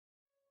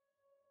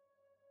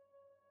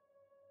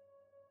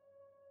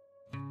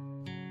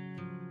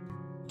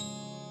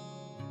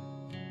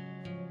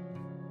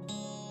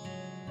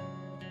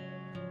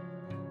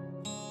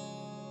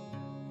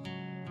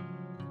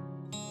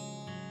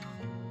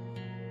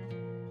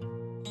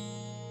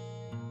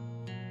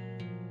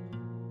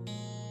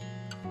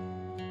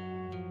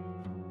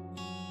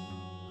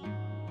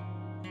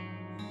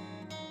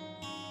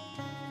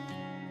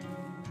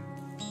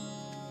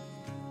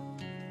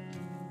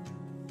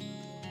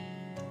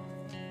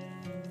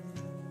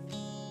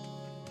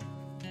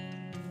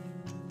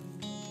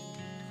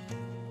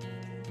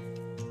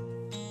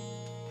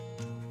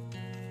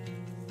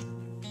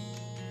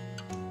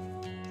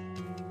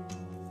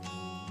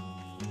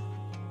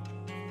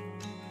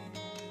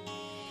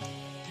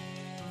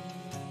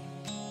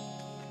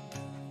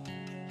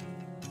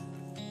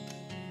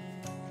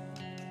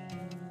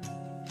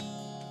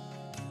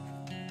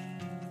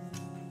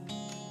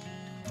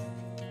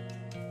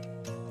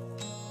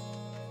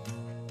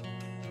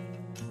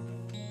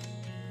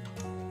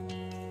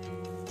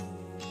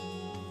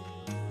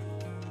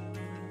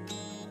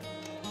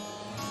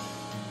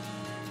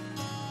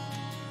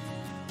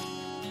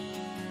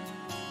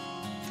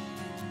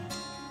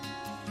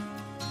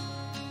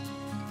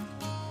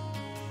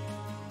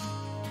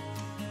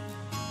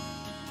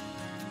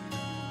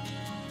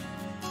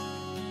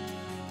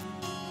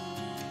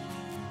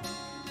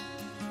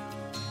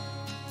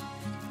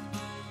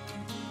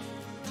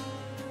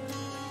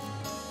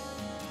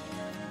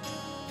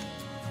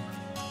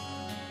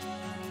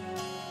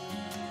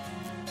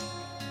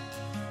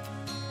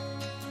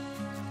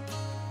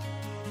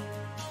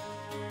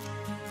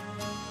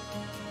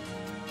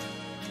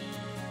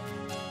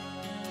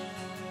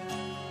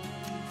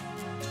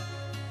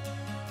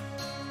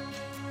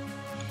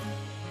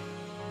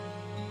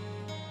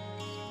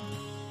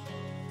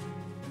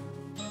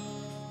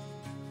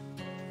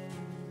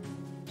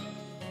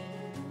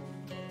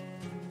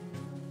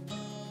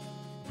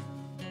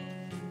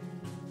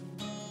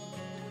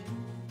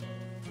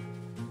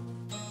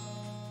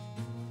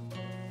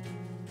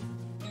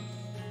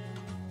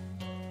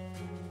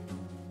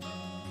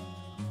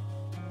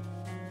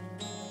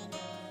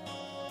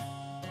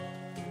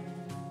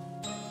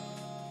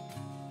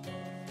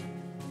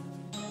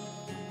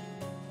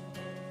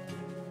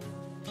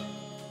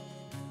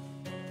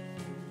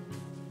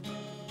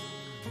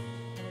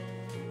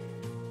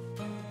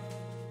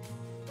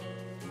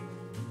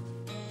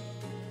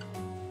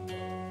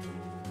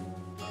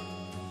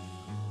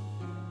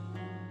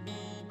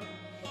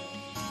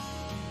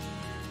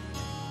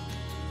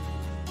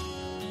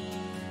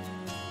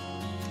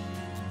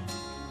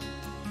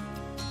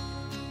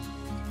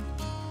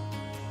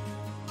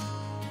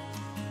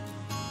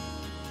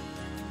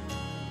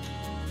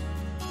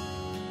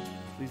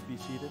be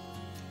seated.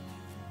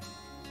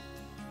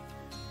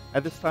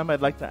 At this time,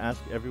 I'd like to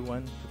ask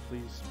everyone to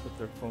please put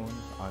their phones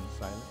on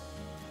silent.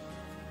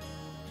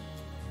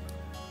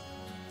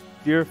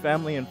 Dear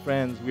family and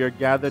friends, we are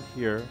gathered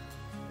here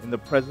in the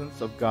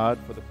presence of God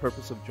for the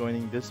purpose of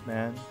joining this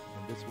man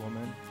and this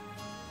woman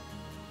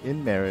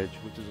in marriage,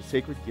 which is a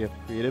sacred gift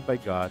created by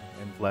God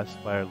and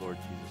blessed by our Lord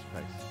Jesus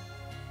Christ,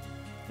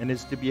 and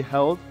is to be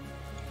held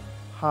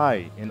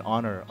high in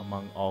honor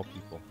among all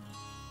people.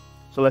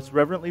 So let's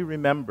reverently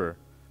remember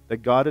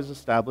that God has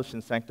established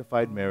and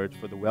sanctified marriage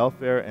for the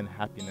welfare and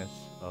happiness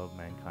of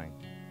mankind.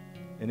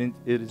 And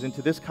it is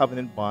into this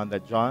covenant bond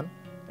that John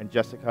and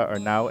Jessica are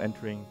now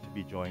entering to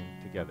be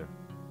joined together.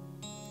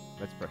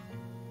 Let's pray.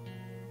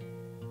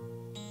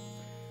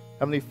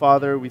 Heavenly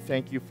Father, we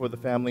thank you for the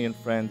family and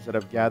friends that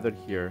have gathered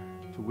here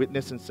to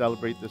witness and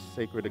celebrate this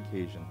sacred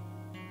occasion.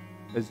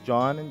 As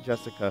John and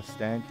Jessica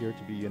stand here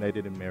to be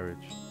united in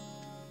marriage,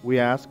 we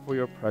ask for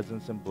your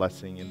presence and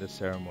blessing in this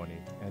ceremony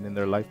and in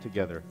their life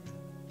together.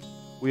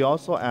 We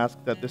also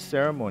ask that this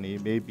ceremony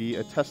may be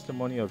a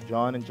testimony of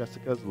John and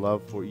Jessica's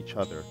love for each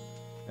other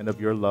and of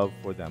your love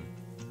for them.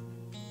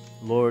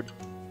 Lord,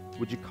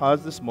 would you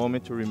cause this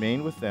moment to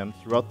remain with them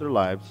throughout their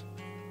lives,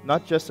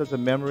 not just as a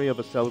memory of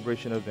a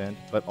celebration event,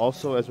 but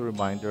also as a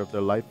reminder of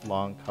their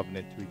lifelong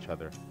covenant to each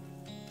other.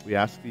 We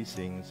ask these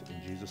things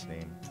in Jesus'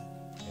 name.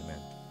 Amen.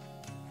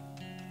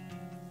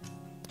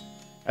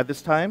 At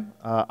this time,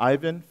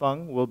 Ivan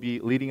Fung will be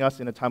leading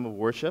us in a time of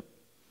worship,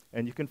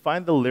 and you can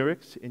find the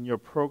lyrics in your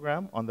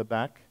program on the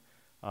back,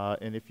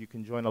 and if you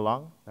can join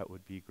along, that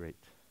would be great.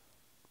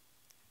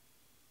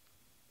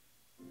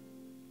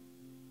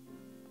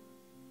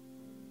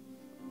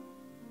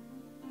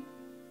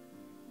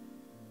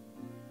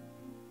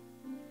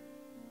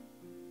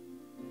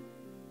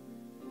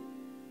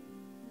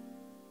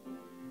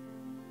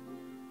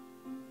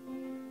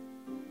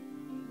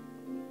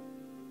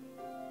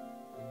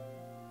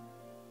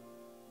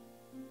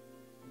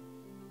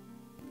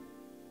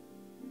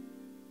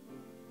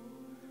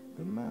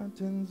 The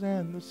mountains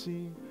and the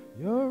sea,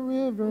 your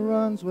river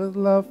runs with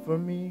love for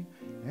me,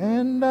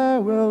 and I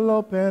will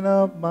open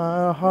up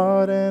my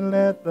heart and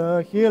let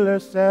the healer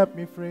set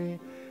me free.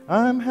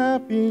 I'm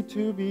happy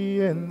to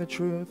be in the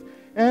truth,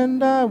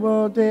 and I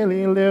will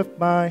daily lift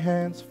my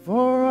hands,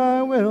 for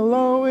I will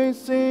always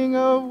sing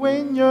of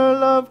when your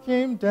love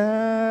came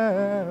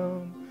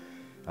down.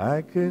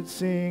 I could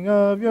sing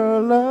of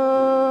your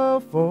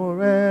love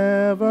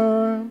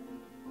forever.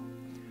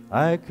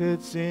 I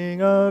could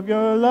sing of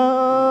your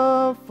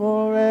love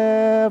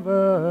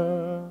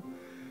forever.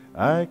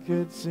 I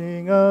could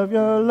sing of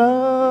your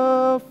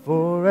love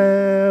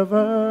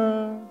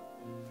forever.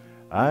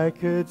 I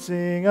could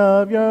sing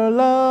of your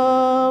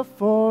love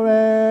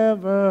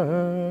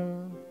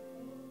forever.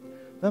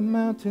 The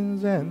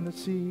mountains and the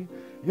sea,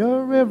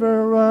 your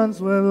river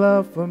runs with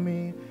love for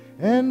me,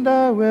 and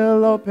I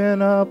will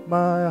open up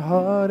my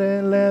heart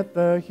and let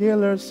the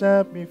healer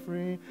set me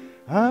free.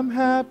 I'm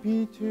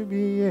happy to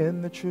be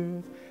in the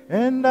truth,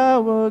 and I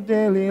will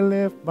daily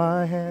lift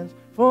my hands,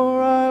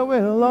 for I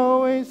will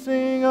always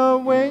sing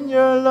of when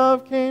your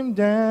love came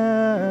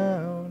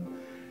down.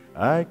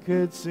 I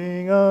could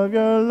sing of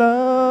your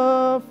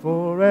love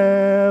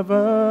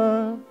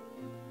forever.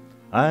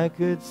 I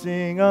could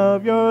sing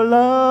of your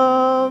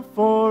love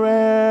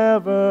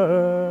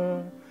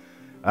forever.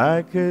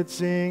 I could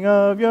sing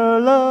of your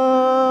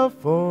love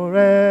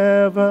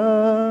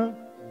forever.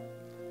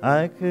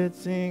 I could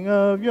sing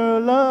of your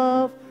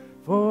love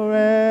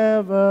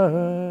forever.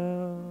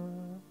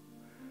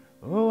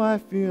 Oh, I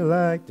feel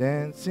like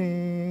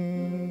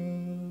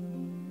dancing.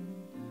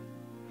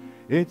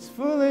 It's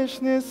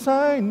foolishness,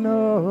 I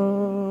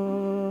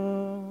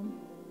know.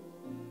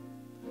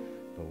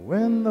 But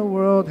when the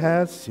world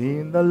has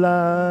seen the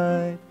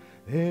light,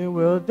 they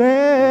will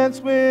dance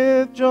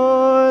with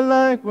joy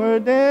like we're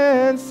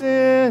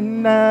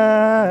dancing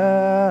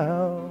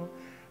now.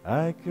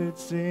 I could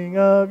sing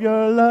of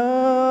your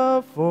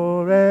love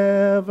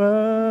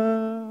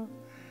forever.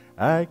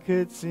 I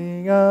could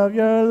sing of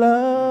your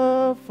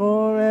love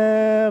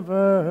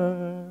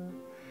forever.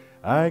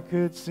 I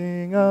could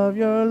sing of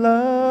your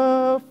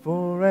love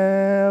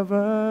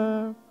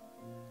forever.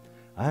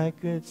 I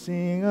could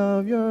sing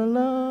of your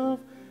love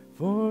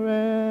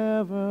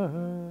forever.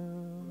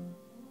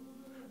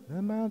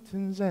 The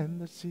mountains and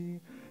the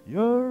sea,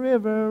 your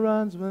river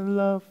runs with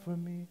love for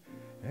me.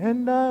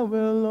 And I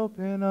will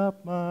open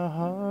up my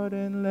heart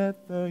and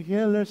let the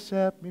healer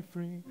set me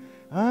free.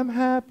 I'm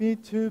happy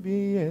to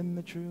be in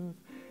the truth,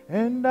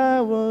 and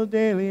I will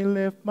daily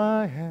lift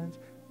my hands,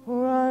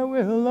 for I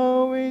will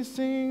always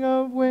sing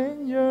of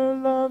when your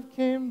love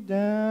came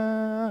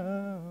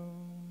down.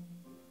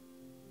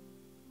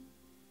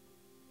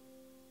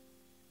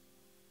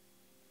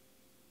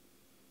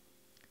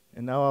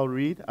 And now I'll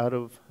read out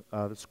of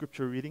the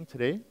scripture reading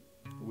today,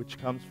 which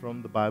comes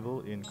from the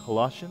Bible in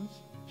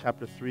Colossians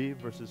chapter 3,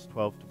 verses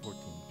 12 to 14.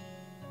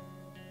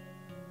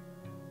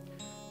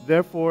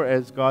 Therefore,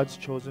 as God's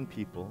chosen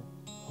people,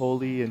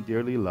 holy and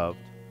dearly loved,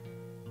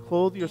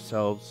 clothe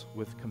yourselves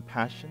with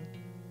compassion,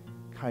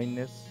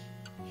 kindness,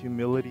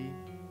 humility,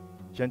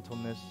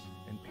 gentleness,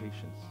 and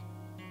patience.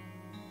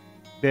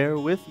 Bear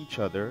with each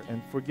other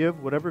and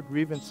forgive whatever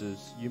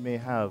grievances you may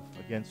have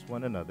against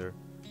one another.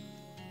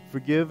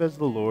 Forgive as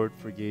the Lord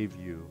forgave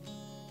you.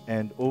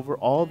 And over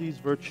all these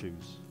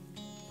virtues,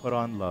 put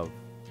on love,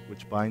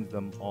 which binds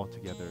them all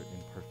together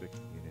in perfect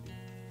unity.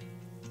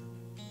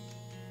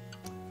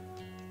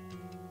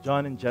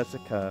 John and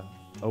Jessica,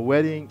 a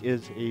wedding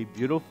is a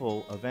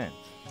beautiful event.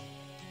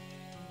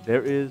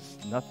 There is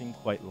nothing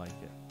quite like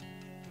it.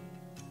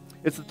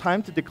 It's the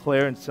time to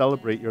declare and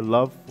celebrate your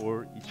love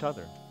for each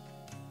other.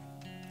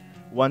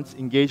 Once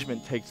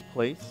engagement takes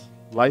place,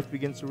 life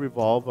begins to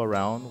revolve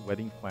around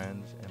wedding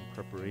plans and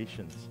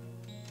preparations.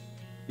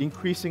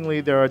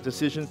 Increasingly, there are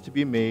decisions to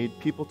be made,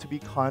 people to be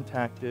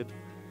contacted,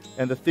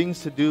 and the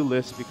things to do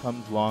list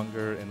becomes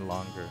longer and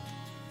longer.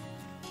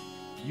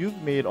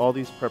 You've made all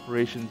these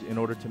preparations in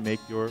order to make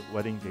your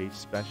wedding day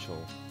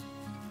special.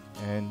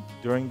 And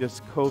during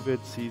this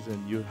COVID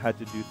season, you had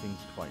to do things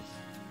twice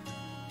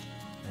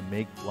and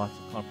make lots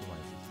of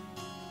compromises.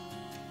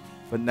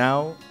 But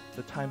now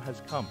the time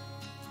has come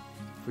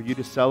for you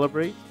to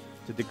celebrate,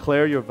 to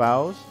declare your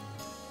vows,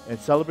 and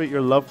celebrate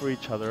your love for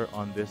each other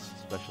on this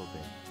special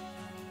day.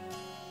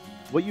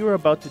 What you are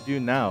about to do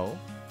now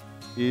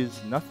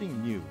is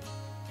nothing new.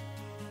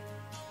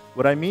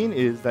 What I mean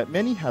is that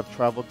many have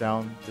traveled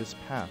down this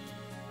path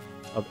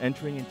of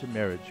entering into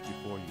marriage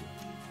before you,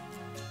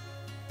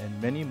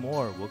 and many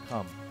more will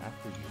come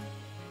after you.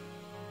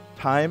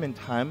 Time and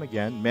time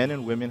again, men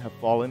and women have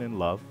fallen in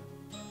love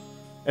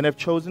and have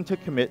chosen to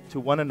commit to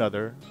one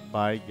another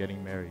by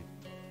getting married.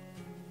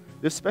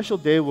 This special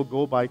day will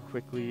go by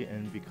quickly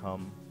and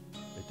become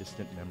a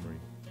distant memory.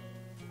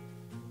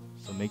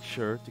 So make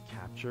sure to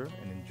capture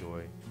and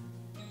enjoy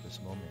this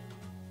moment.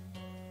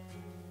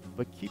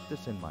 But keep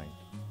this in mind.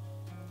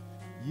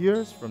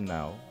 Years from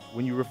now,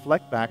 when you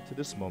reflect back to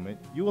this moment,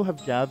 you will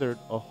have gathered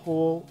a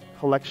whole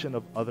collection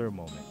of other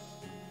moments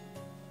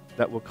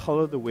that will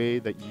color the way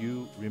that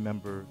you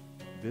remember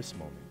this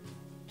moment.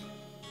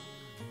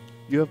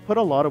 You have put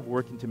a lot of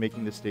work into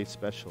making this day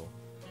special,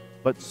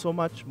 but so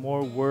much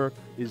more work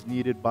is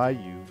needed by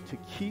you to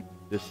keep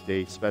this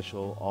day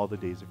special all the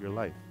days of your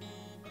life.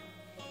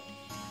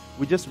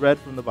 We just read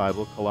from the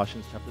Bible,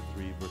 Colossians chapter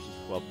 3, verses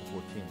 12 to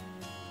 14.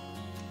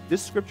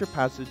 This scripture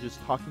passage is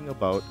talking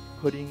about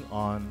putting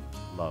on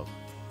love.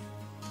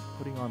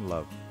 Putting on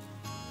love.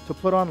 To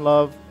put on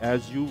love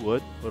as you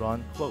would put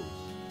on clothes.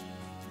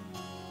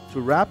 To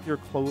wrap or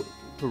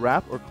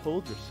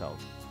clothe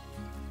yourself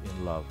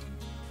in love.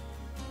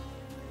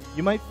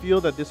 You might feel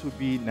that this would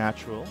be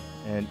natural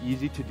and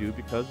easy to do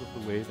because of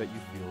the way that you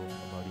feel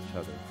about each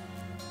other.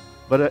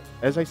 But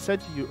as I said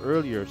to you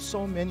earlier,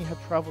 so many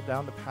have traveled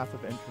down the path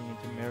of entering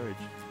into marriage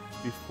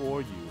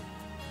before you.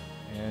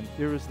 And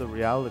here is the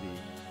reality.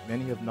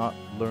 Many have not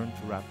learned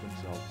to wrap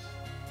themselves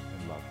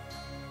in love.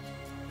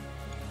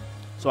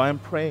 So I am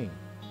praying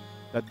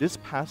that this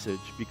passage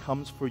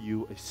becomes for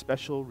you a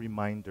special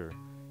reminder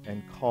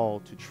and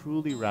call to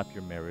truly wrap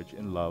your marriage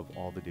in love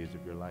all the days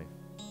of your life.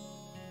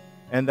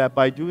 And that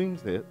by doing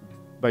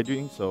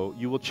so,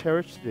 you will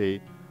cherish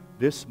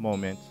this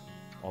moment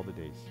all the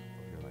days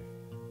of your life.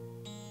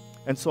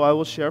 And so I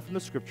will share from the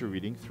scripture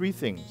reading 3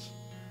 things,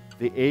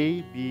 the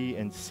A, B,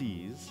 and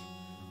C's,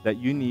 that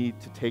you need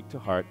to take to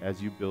heart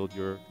as you build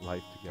your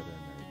life together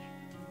in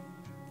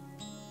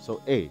marriage.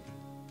 So A,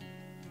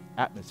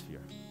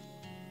 atmosphere.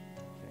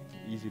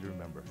 Okay, easy to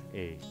remember.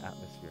 A,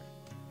 atmosphere.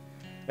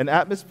 An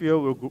atmosphere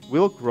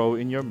will grow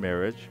in your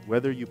marriage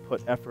whether you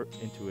put effort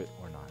into it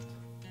or not.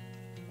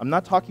 I'm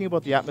not talking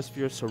about the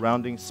atmosphere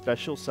surrounding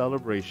special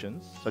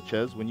celebrations, such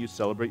as when you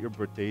celebrate your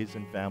birthdays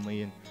and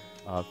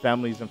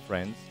families and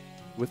friends,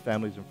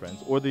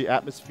 or the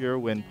atmosphere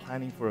when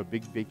planning for a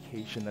big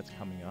vacation that's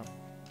coming up,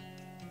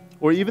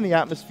 or even the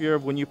atmosphere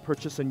of when you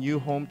purchase a new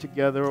home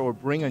together or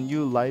bring a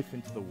new life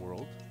into the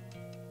world.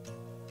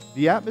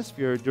 The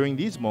atmosphere during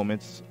these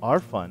moments are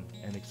fun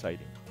and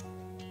exciting.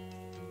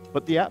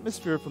 But the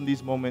atmosphere from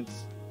these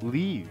moments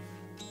leave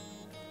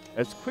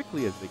as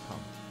quickly as they come.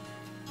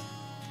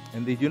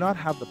 And they do not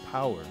have the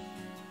power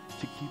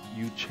to keep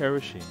you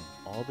cherishing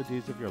all the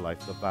days of your life,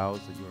 the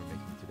vows that you are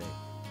making today.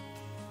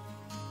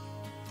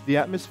 The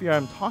atmosphere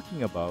I'm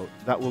talking about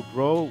that will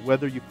grow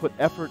whether you put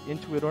effort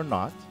into it or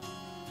not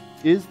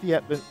is the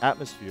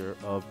atmosphere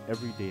of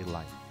everyday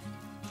life.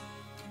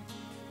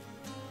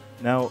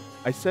 Now,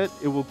 I said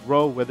it will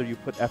grow whether you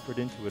put effort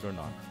into it or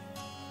not.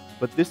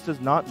 But this does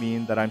not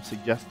mean that I'm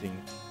suggesting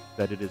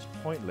that it is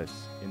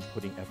pointless in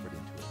putting effort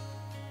into it.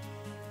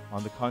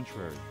 On the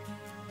contrary,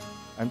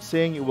 I'm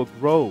saying it will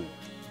grow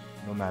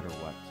no matter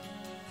what.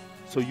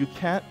 So you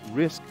can't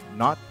risk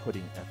not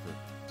putting effort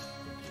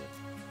into it.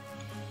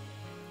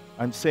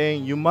 I'm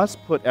saying you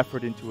must put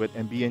effort into it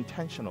and be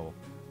intentional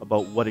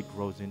about what it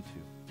grows into.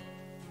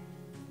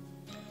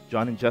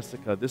 John and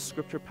Jessica, this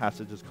scripture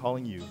passage is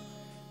calling you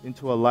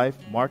into a life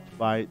marked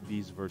by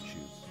these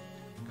virtues: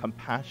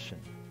 compassion,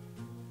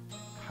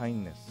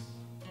 kindness,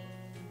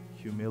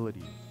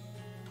 humility,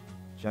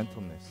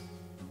 gentleness,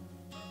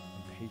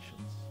 and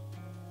patience.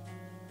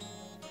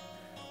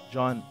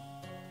 John,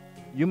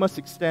 you must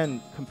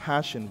extend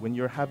compassion when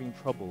you're having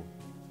trouble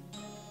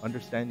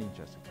understanding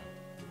Jessica.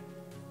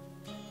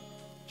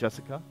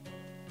 Jessica,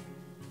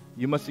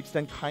 you must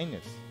extend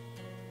kindness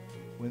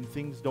when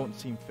things don't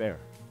seem fair.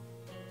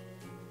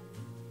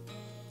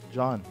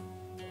 John,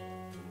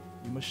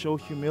 you must show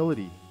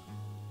humility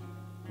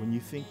when you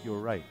think you're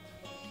right.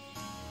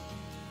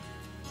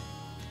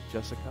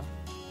 Jessica,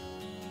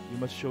 you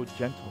must show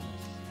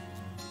gentleness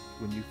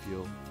when you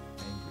feel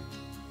angry.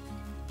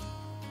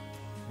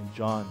 And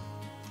John,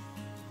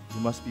 you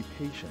must be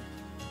patient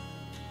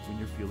when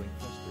you're feeling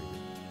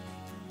frustrated.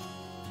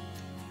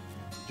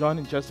 John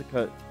and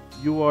Jessica,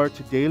 you are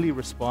to daily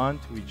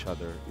respond to each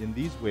other in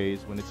these ways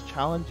when it's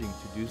challenging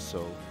to do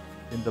so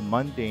in the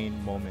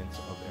mundane moments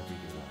of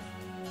everyday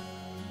life.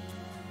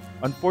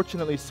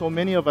 Unfortunately, so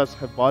many of us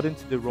have bought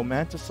into the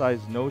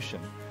romanticized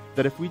notion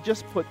that if we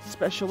just put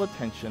special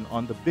attention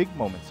on the big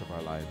moments of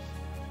our lives,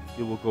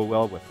 it will go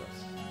well with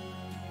us.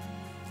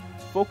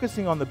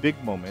 Focusing on the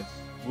big moments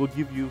will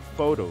give you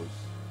photos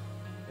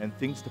and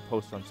things to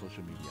post on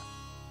social media.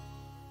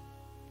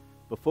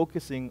 But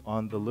focusing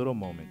on the little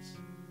moments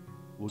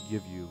will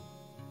give you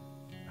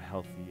a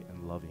healthy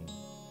and loving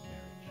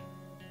marriage.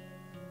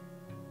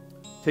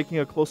 Taking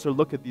a closer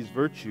look at these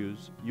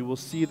virtues, you will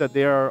see that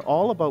they are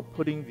all about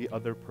putting the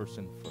other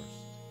person first.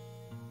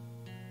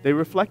 They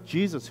reflect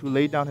Jesus, who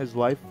laid down his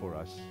life for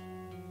us.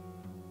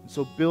 And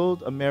so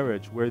build a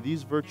marriage where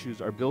these virtues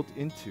are built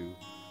into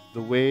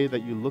the way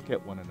that you look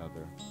at one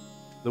another,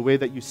 the way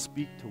that you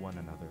speak to one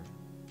another,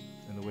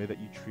 and the way that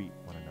you treat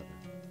one another.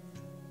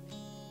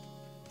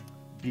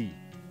 B,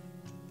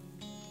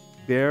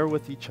 bear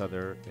with each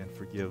other and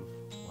forgive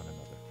one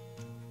another.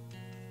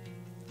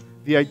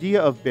 The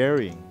idea of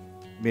bearing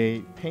may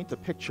paint a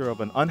picture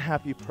of an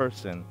unhappy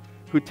person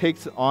who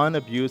takes on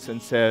abuse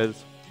and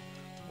says,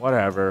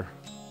 whatever,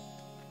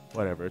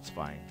 it's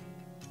fine.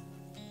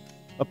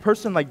 A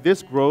person like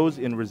this grows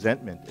in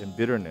resentment and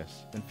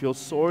bitterness and feels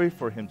sorry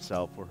for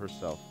himself or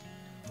herself,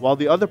 while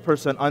the other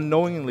person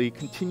unknowingly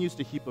continues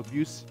to heap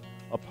abuse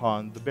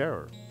upon the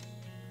bearer.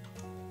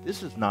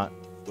 This is not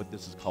what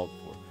this is called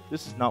for.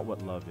 This is not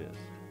what love is.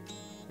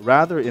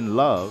 Rather, in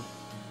love,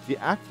 the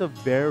act of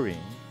bearing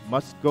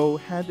must go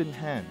hand in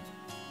hand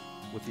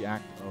with the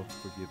act of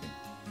forgiving.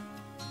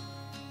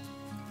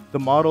 The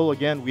model,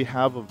 again, we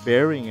have of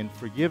bearing and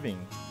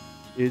forgiving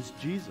is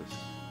Jesus,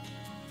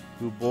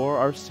 who bore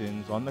our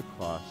sins on the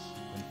cross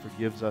and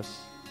forgives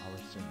us our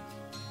sins.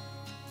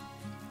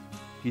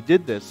 He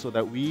did this so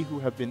that we who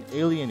have been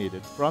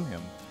alienated from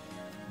him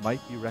might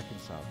be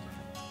reconciled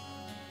to him,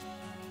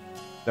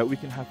 that we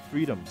can have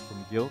freedom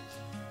from guilt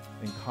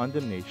and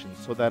condemnation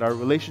so that our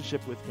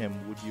relationship with him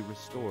would be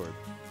restored.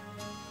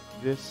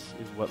 This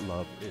is what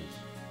love is.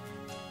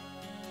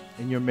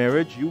 In your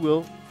marriage, you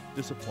will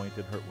disappoint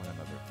and hurt one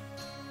another.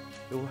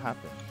 It will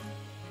happen.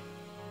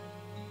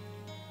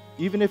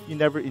 Even if you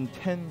never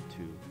intend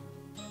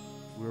to,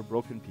 we're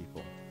broken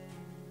people.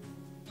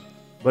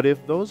 But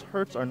if those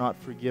hurts are not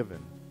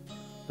forgiven,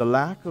 the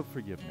lack of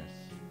forgiveness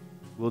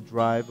will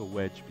drive a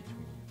wedge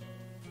between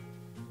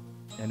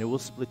you, and it will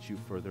split you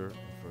further and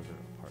further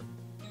apart.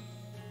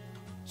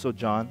 So,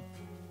 John,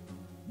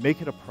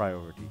 make it a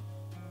priority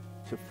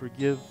to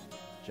forgive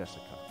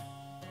Jessica.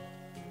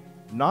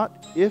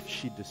 Not if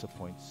she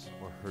disappoints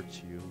or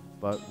hurts you,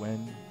 but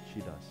when she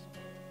does.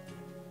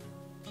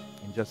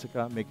 And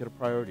Jessica, make it a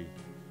priority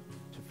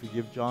to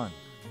forgive John.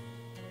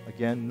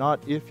 Again, not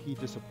if he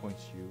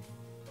disappoints you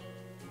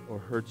or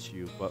hurts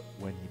you, but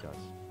when he does.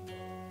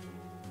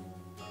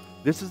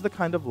 This is the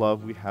kind of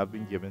love we have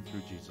been given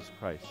through Jesus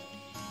Christ.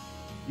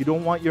 You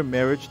don't want your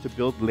marriage to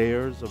build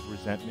layers of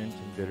resentment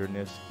and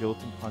bitterness,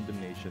 guilt and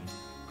condemnation,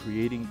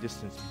 creating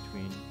distance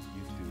between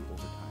you two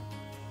over time.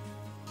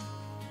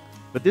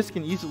 But this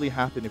can easily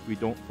happen if we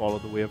don't follow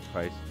the way of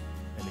Christ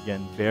and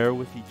again bear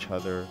with each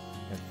other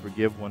and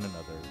forgive one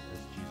another as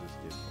Jesus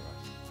did for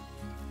us.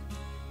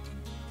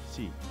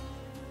 C,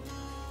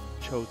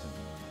 chosen.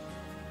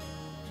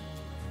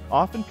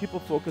 Often people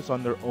focus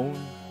on their own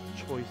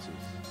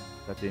choices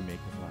that they make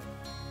in life.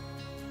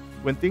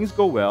 When things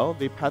go well,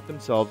 they pat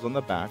themselves on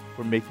the back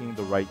for making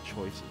the right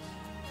choices.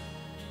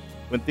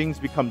 When things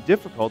become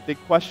difficult, they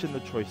question the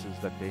choices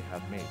that they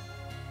have made.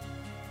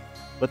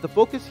 But the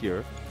focus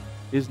here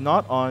is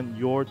not on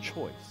your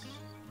choice,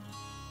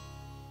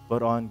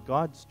 but on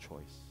God's choice.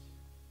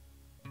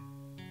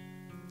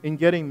 In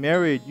getting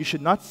married, you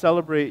should not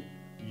celebrate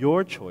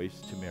your choice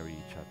to marry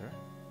each other.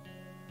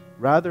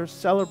 Rather,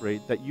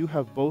 celebrate that you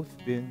have both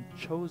been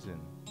chosen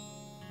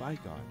by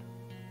God.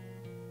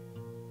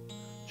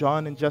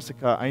 John and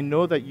Jessica, I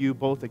know that you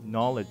both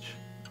acknowledge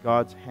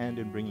God's hand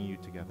in bringing you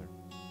together.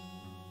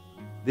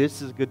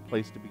 This is a good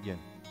place to begin.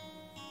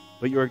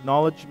 But your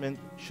acknowledgement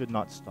should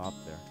not stop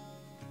there.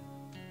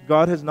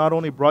 God has not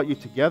only brought you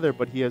together,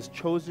 but he has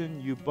chosen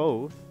you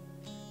both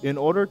in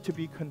order to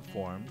be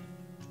conformed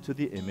to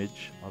the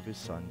image of his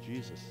Son,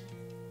 Jesus,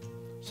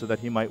 so that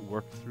he might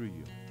work through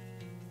you.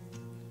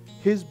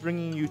 His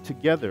bringing you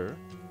together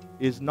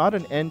is not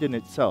an end in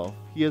itself.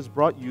 He has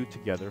brought you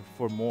together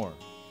for more.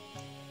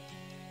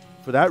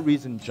 For that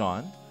reason,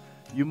 John,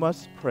 you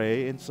must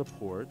pray and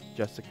support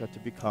Jessica to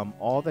become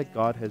all that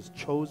God has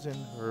chosen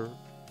her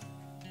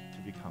to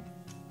become.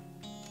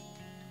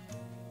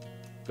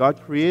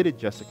 God created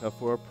Jessica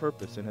for a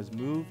purpose and has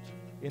moved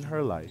in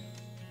her life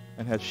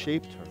and has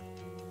shaped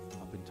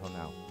her up until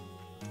now.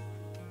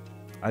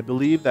 I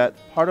believe that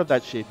part of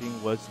that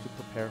shaping was to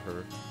prepare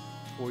her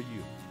for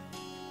you.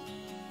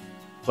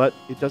 But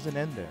it doesn't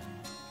end there.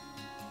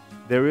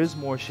 There is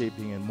more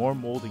shaping and more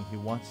molding He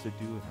wants to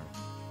do in her.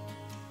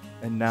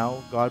 And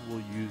now God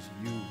will use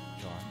you,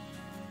 John,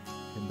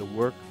 in the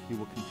work He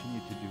will continue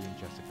to do in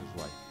Jessica's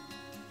life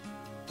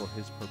for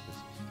His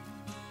purposes.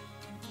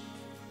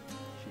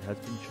 She has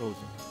been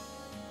chosen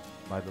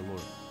by the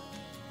Lord.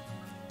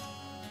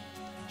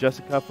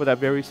 Jessica, for that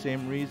very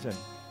same reason,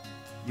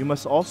 you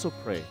must also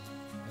pray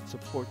and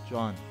support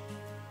John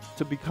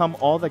to become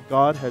all that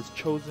God has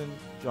chosen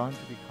John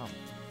to become.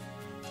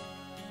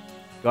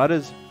 God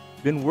has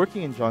been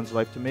working in John's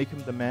life to make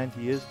him the man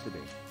he is today.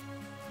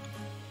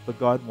 But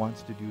God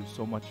wants to do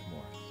so much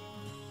more.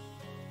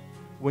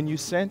 When you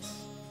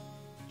sense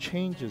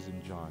changes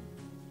in John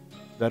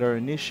that are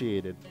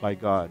initiated by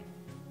God,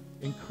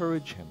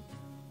 encourage him,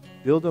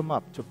 build him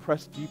up to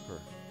press deeper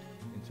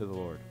into the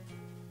Lord.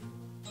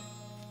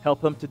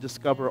 Help him to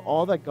discover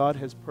all that God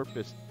has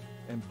purposed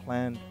and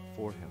planned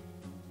for him.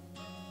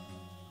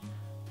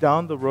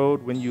 Down the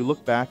road, when you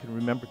look back and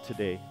remember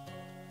today,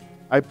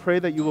 I pray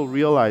that you will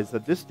realize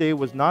that this day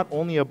was not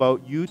only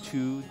about you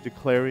two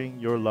declaring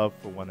your love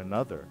for one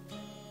another.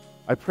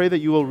 I pray that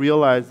you will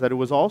realize that it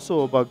was also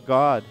about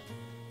God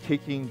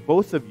taking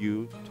both of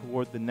you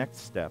toward the next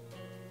step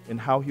in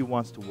how He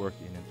wants to work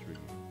in and through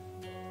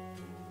you.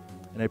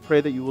 And I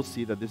pray that you will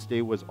see that this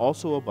day was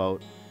also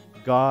about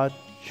God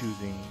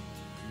choosing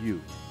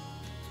you,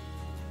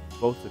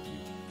 both of you,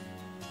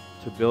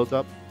 to build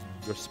up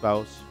your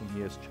spouse whom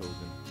He has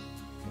chosen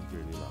and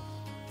dearly loves.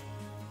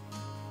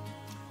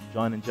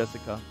 John and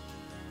Jessica,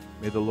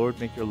 may the Lord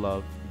make your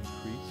love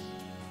increase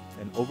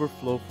and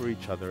overflow for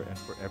each other and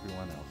for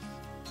everyone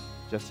else,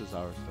 just as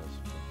ours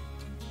does.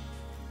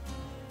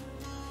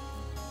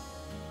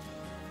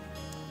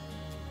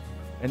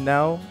 And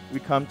now we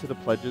come to the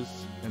pledges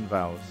and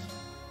vows.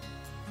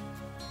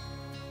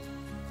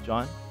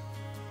 John,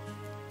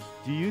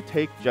 do you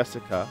take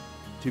Jessica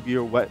to be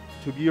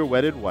your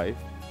wedded wife,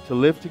 to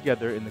live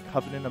together in the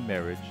covenant of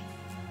marriage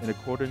in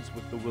accordance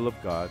with the will of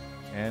God,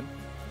 and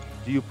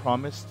do you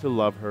promise to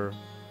love her,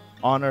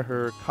 honor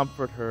her,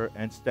 comfort her,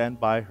 and stand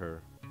by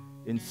her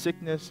in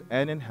sickness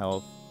and in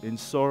health, in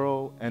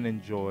sorrow and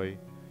in joy,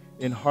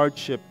 in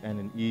hardship and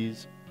in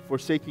ease,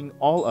 forsaking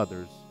all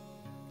others,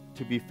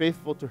 to be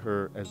faithful to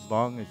her as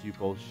long as you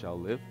both shall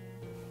live?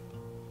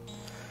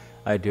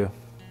 I do.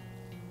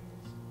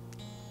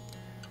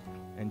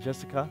 And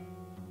Jessica,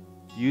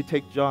 do you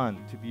take John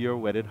to be your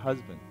wedded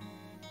husband,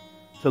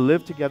 to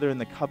live together in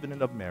the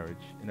covenant of marriage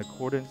in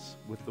accordance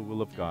with the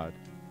will of God?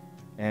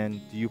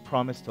 And do you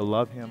promise to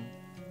love him,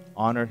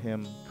 honor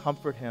him,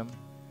 comfort him,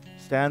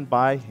 stand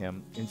by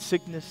him in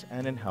sickness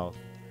and in health,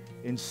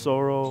 in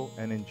sorrow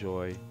and in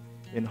joy,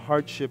 in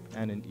hardship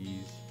and in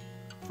ease,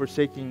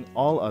 forsaking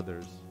all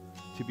others,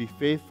 to be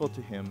faithful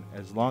to him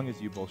as long as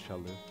you both shall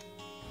live?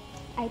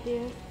 I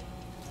do.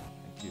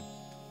 Thank you.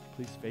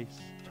 Please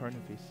turn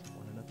and face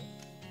one another.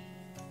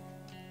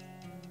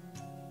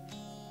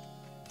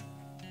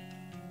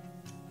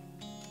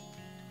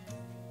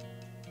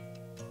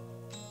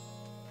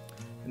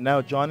 And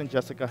now John and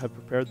Jessica have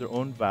prepared their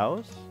own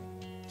vows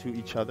to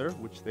each other,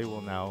 which they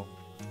will now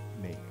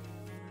make.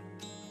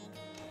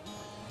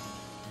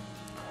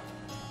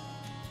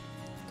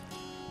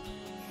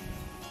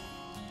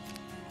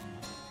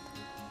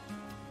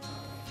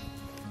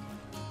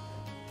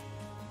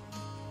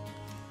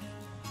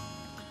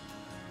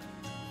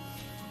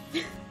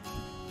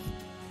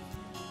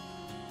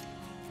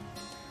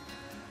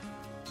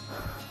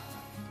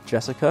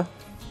 Jessica,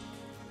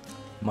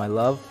 my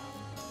love,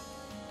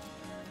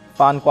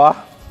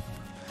 Fanhua,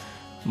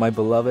 my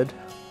beloved,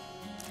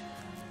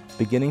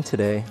 beginning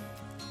today,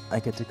 I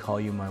get to call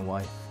you my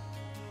wife.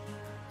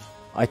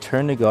 I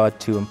turn to God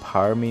to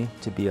empower me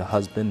to be a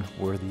husband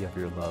worthy of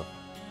your love.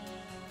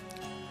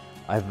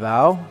 I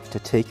vow to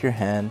take your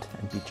hand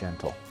and be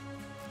gentle.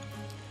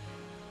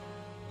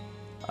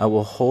 I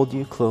will hold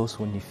you close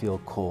when you feel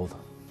cold.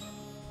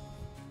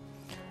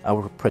 I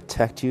will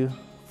protect you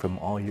from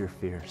all your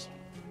fears.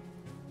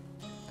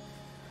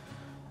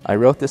 I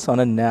wrote this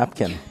on a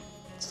napkin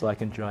so I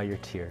can dry your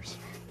tears.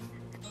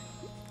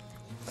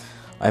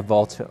 I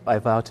vow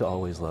to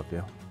always love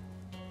you.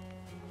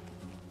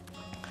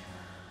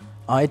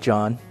 I,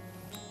 John,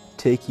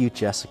 take you,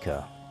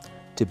 Jessica,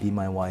 to be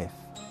my wife,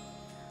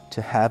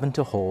 to have and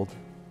to hold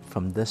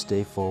from this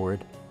day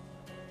forward,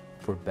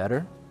 for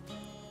better,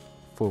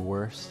 for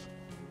worse,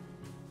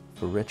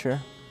 for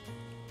richer,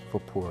 for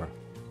poorer,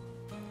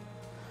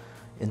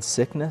 in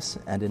sickness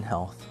and in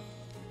health,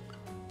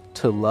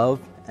 to love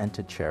and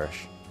to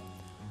cherish,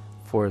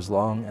 for as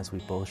long as we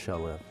both shall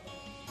live.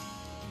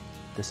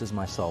 This is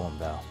my solemn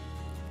vow.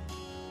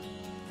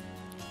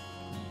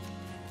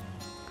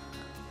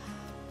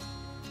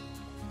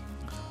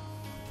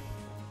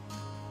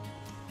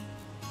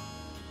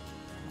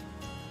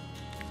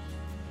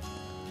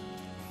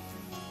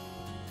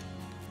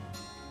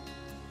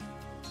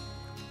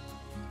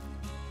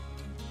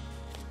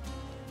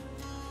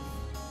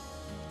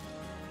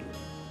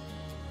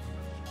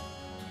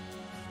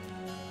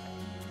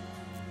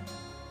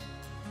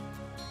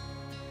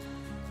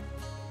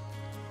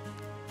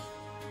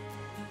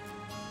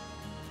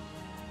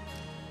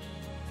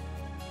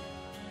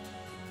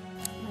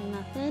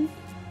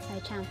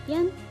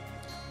 champion.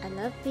 I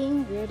love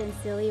being weird and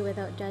silly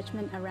without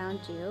judgment around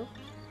you.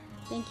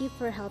 Thank you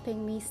for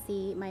helping me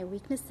see my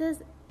weaknesses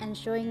and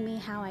showing me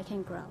how I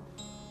can grow.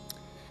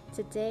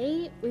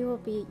 Today, we will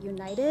be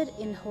united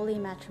in holy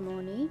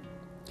matrimony.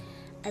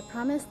 I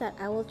promise that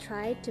I will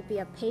try to be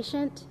a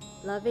patient,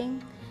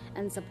 loving,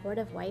 and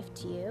supportive wife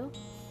to you.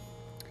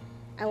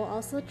 I will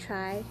also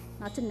try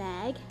not to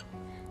nag,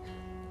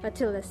 but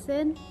to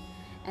listen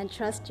and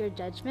trust your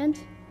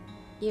judgment,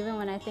 even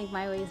when I think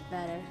my way is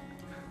better.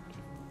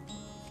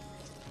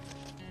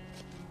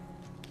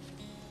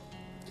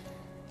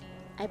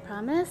 I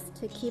promise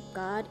to keep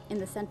God in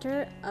the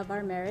center of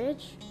our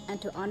marriage and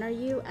to honor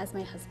you as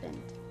my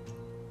husband.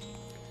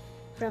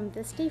 From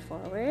this day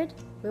forward,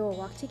 we will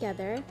walk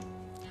together,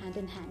 hand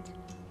in hand.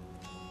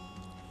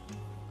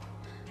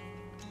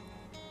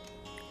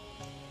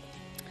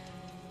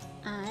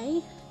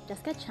 I,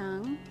 Jessica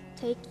Chung,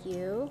 take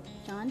you,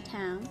 John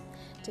Tam,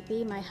 to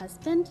be my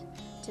husband,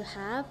 to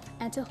have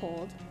and to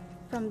hold,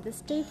 from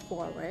this day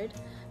forward,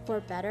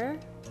 for better,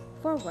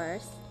 for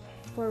worse,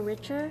 for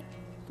richer,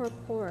 for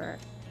poorer,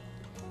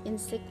 in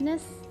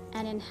sickness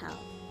and in health,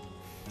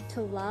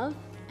 to love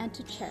and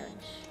to cherish,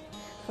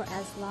 for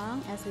as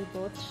long as we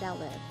both shall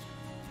live.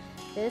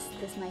 This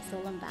is my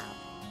solemn vow.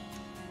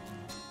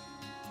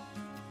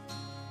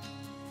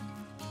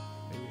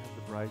 May we have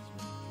the bride's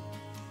ring.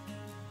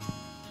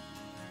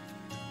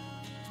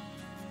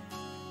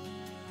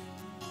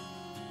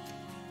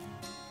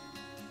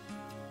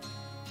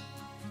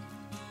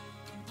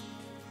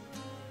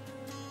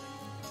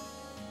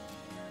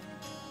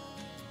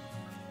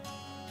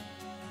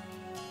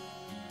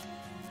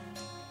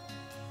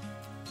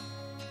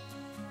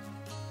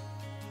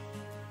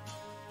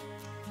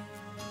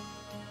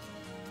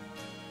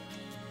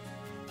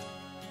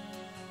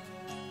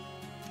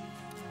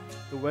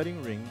 The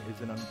wedding ring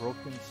is an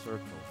unbroken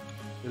circle.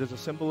 It is a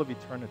symbol of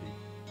eternity.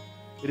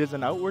 It is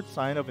an outward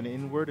sign of an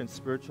inward and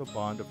spiritual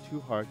bond of two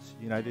hearts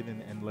united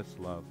in endless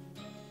love.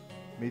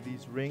 May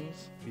these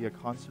rings be a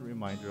constant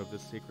reminder of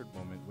this sacred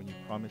moment when you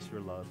promise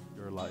your love,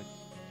 your life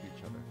to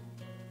each other.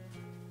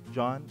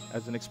 John,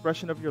 as an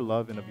expression of your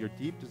love and of your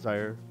deep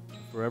desire to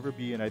forever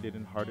be united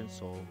in heart and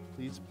soul,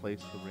 please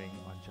place the ring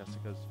on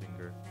Jessica's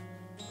finger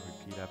and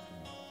repeat after me.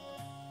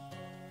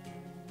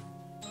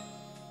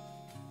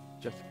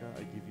 Jessica,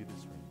 I give you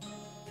this ring.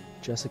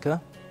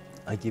 Jessica,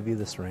 I give you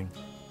this ring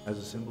As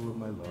a symbol of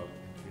my love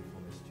and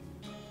faithfulness to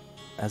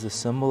you. as a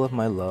symbol of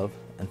my love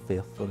and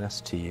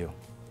faithfulness to you.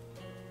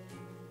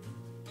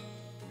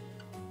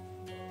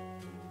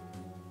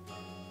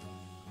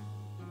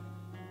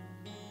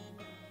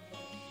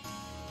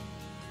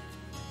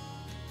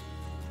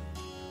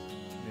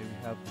 May we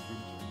have the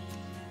groom's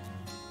ring.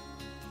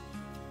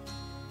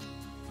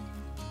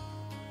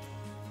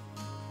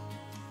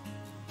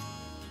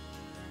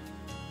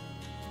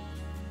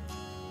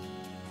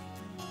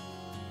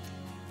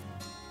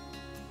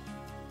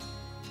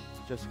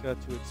 Jessica,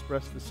 to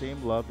express the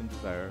same love and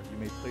desire, you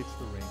may place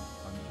the ring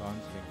on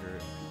John's finger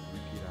and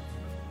repeat after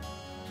me.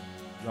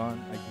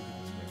 John, I give you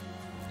this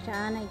ring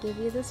John, I give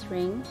you this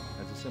ring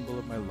as a symbol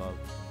of my love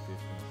and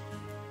faithfulness to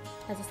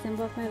you. as a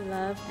symbol of my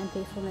love and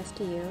faithfulness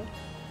to you.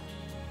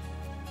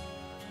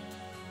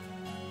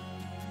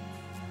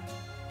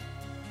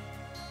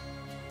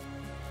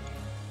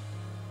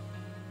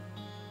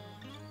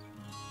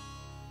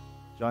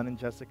 John and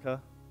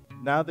Jessica,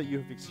 now that you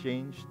have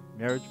exchanged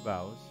marriage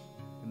vows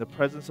in the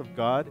presence of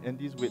God and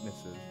these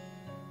witnesses,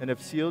 and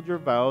have sealed your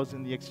vows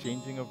in the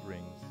exchanging of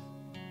rings,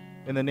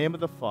 in the name of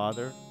the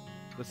Father,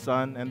 the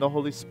Son, and the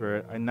Holy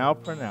Spirit, I now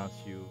pronounce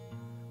you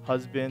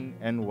husband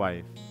and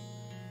wife.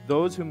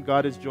 Those whom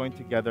God has joined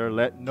together,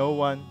 let no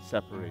one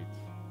separate.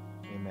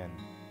 Amen.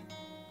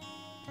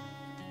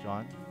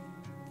 John,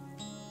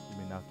 you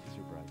may now kiss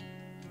your bride.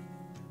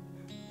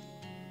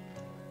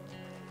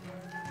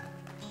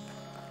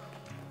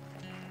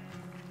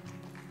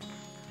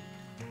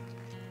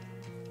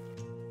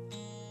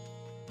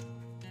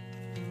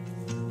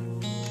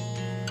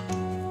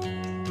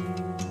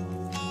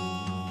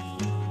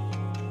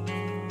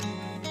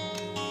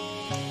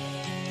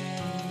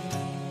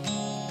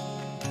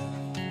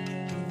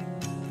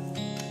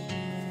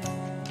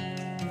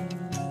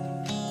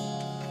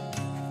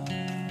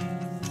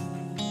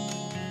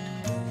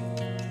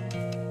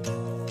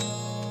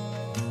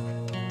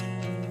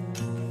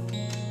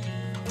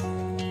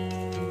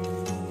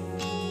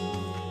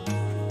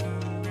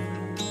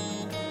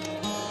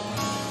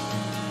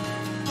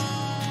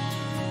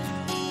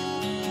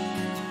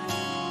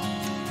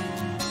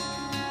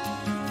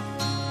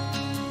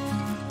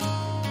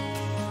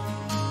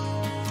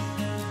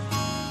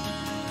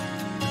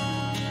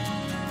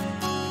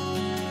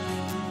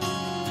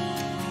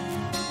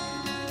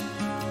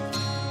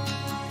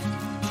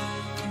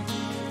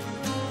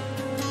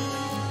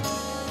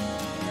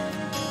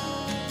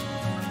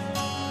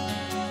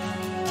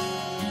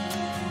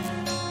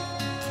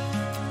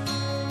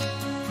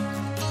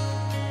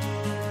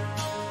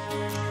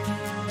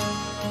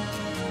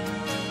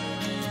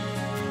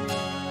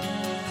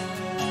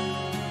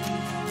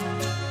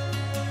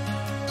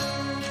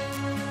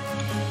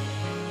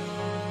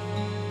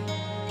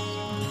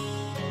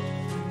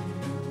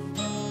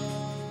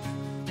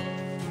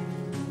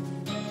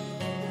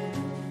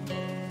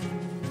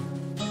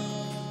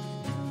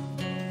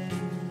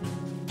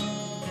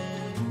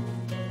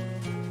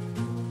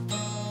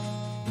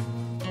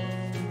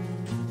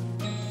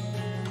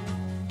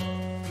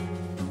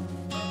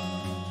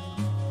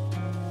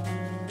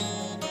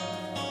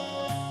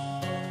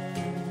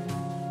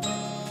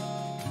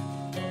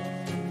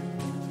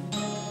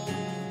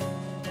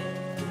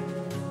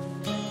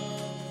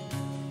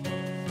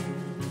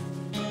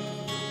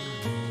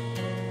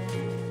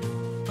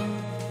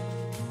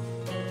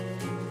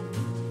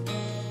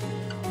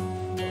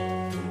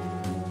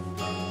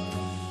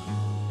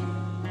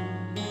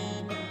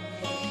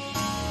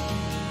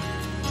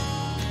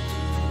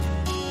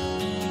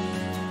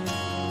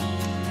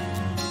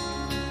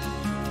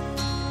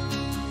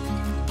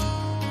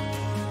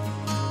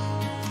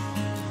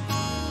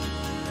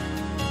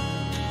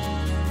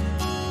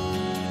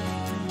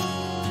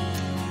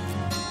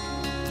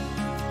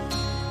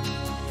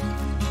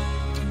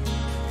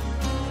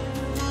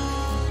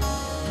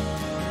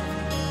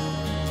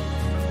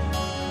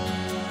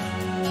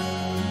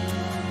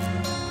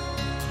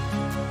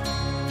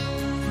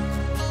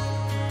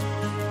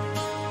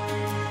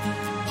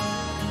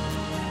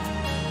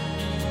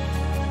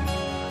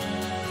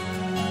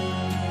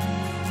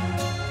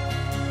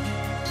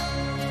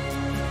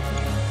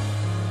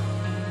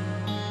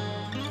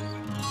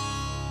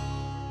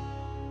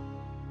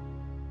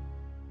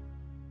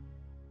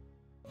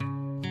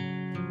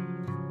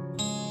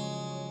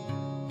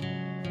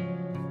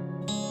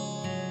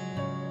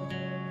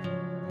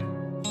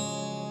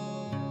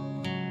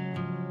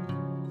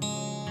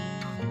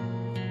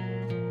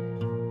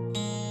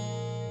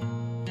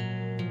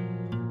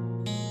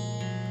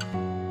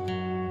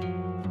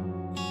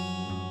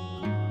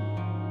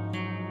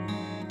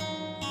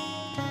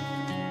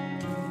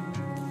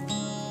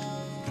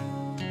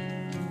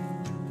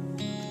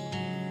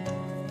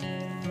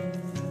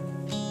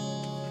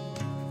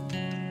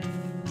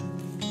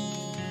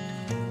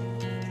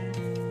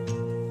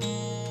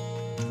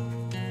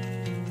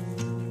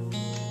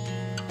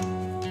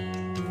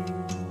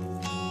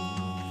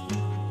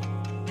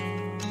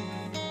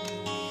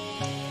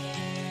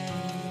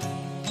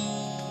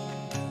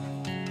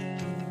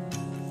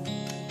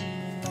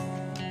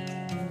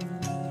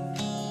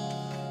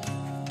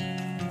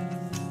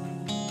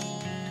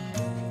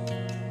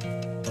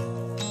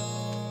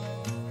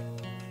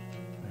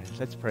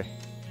 Let's pray.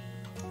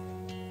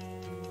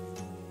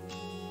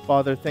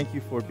 Father, thank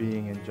you for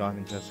being in John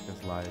and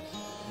Jessica's lives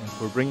and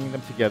for bringing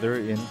them together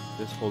in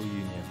this holy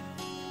union.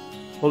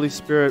 Holy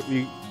Spirit,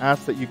 we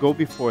ask that you go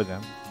before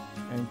them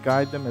and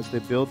guide them as they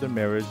build their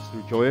marriage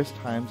through joyous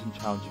times and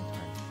challenging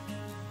times.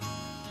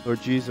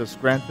 Lord Jesus,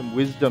 grant them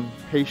wisdom,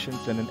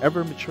 patience, and an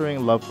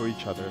ever-maturing love for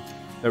each other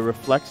that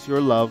reflects your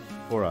love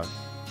for us,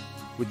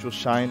 which will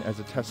shine as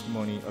a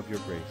testimony of your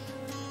grace.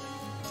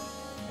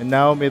 And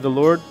now may the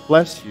Lord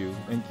bless you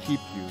and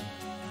keep you.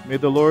 May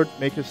the Lord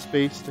make his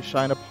face to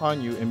shine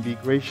upon you and be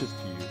gracious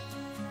to you.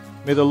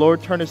 May the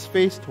Lord turn his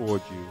face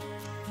toward you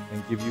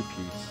and give you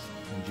peace.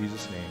 In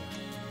Jesus' name,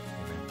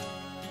 amen.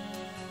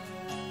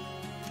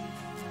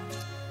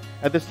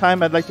 At this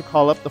time, I'd like to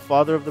call up the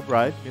father of the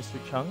bride, Mr.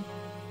 Chung.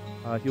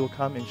 He will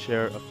come and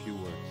share a few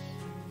words.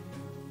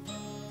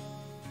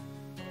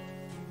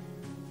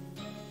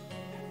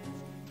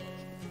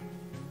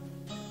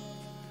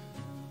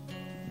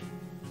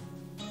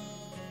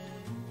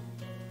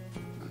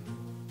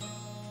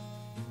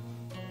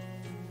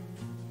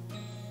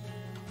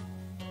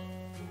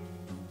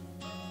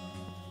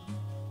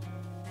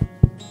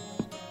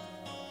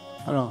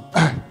 Alors,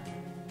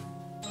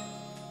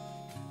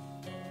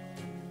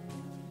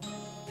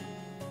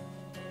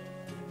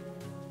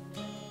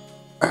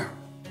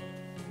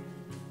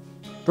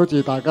 多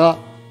謝大家，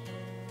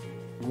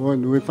我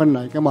唔會分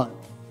禮今日，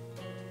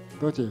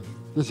多謝，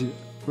一時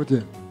多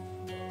謝。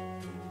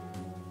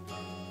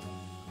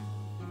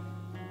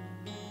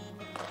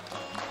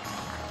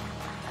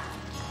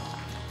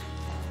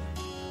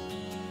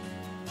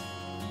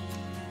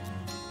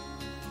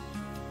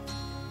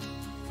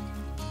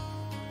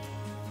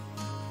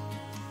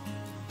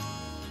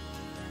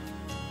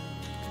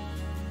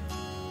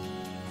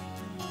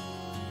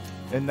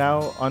And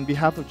now, on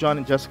behalf of John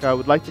and Jessica, I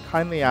would like to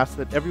kindly ask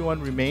that everyone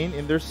remain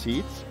in their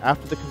seats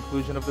after the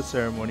conclusion of the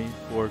ceremony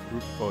for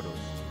group photos.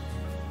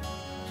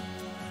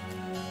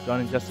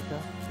 John and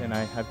Jessica, can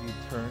I have you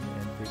turn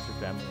and face your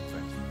family and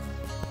friends?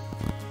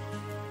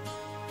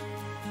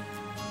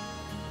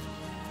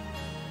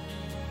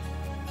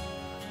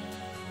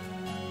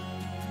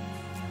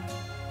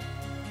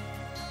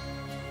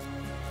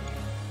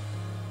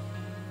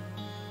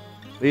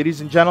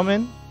 Ladies and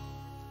gentlemen,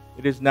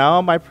 it is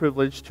now my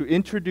privilege to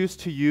introduce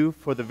to you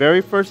for the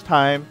very first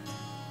time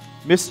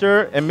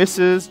Mr. and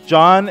Mrs.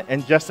 John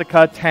and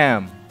Jessica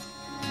Tam.